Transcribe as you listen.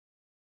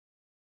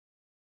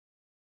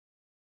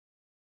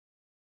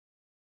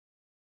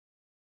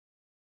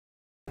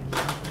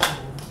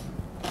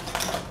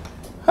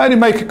How do you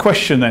make a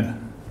question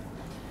then?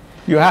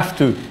 You have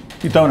to.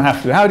 You don't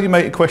have to. How do you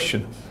make a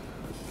question?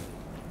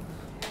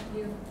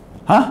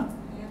 Huh?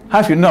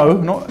 Have you? No,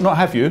 not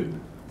have you.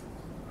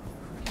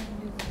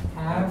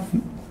 Have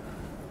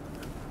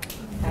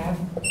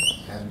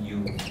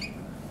you.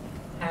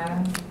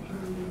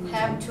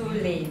 Have to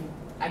leave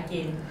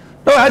again.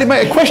 No, how do you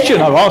make a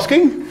question, I'm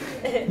asking?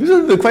 This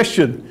is the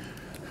question.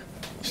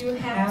 You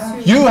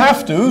have to. You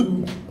have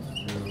to.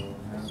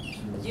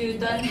 You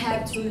don't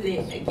have to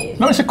leave again.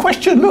 No, it's a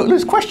question. Look,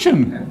 there's a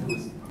question.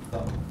 How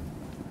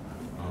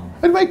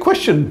do you make a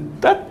question?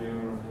 That.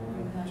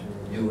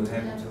 You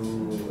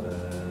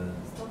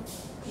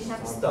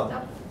have to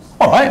stop.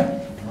 All right.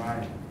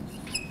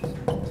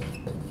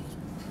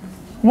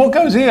 What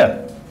goes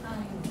here?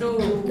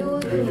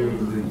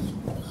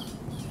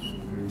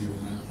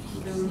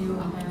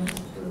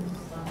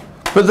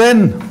 But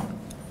then,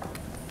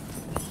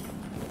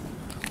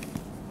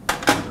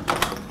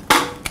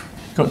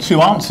 got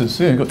two answers.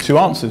 Yeah, got two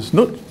answers.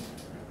 Look.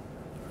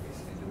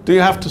 Do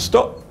you have to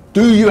stop?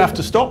 Do you have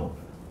to stop?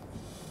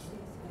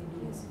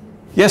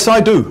 Yes,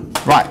 I do.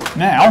 Right,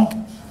 now.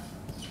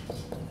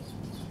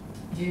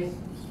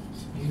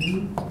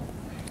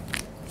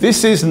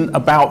 This isn't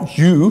about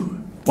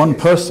you, one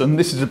person.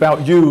 This is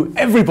about you,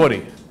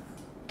 everybody.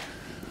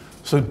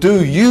 So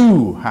do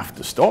you have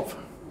to stop?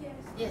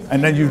 Yes.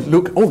 And then you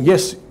look, oh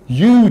yes,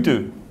 you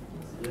do.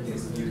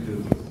 Yes, you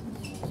do.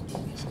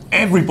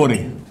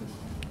 Everybody.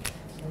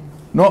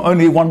 Not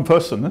only one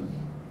person.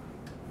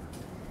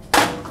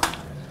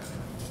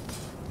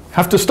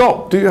 Have to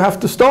stop. Do you have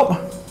to stop?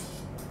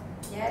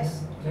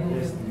 Yes.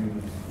 Yes,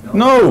 you.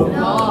 No.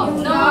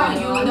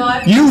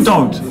 No, You you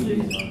don't. don't.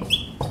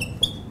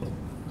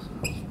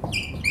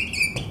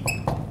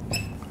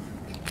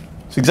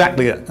 It's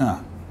exactly it.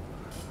 Ah.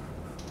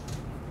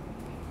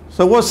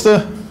 So what's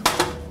the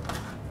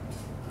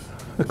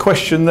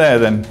question there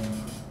then?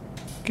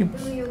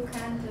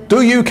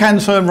 Do you can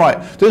turn right?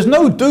 There's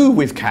no do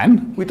with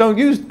can. We don't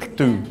use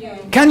do.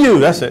 Can you?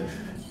 That's it.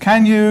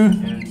 Can you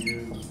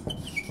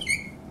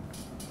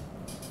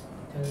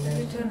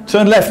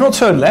turn left? Not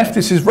turn left.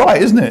 This is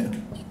right, isn't it?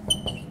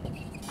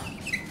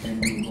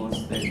 Can you go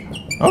straight?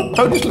 Oh,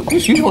 don't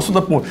just use what's on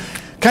the board.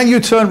 Can you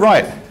turn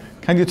right?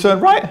 Can you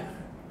turn right?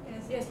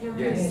 Yes, you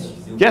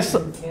Yes.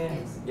 can.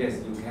 Yes,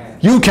 you can.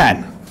 You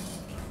can.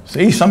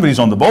 See, somebody's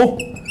on the ball.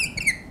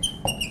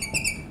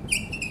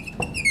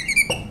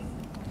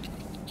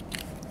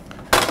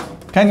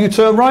 Can you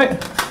turn right?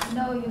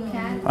 No, you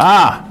can't.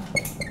 Ah.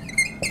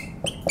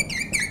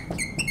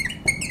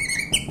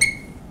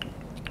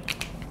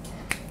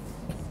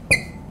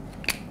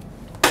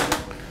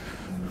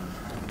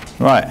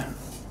 Right.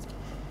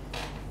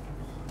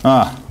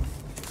 Ah.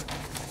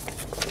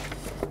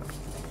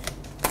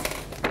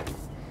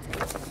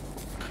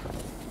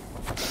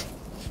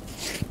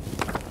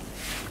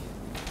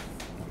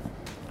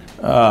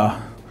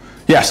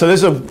 Yeah, so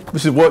this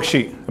is a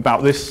worksheet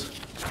about this.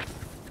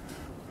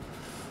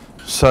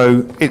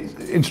 So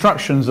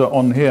instructions are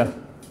on here.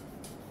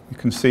 You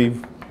can see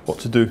what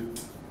to do.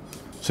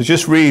 So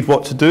just read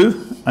what to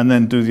do and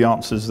then do the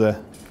answers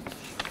there.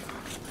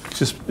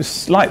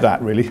 It's like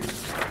that, really.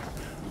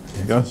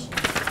 There you go.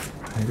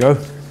 There you go.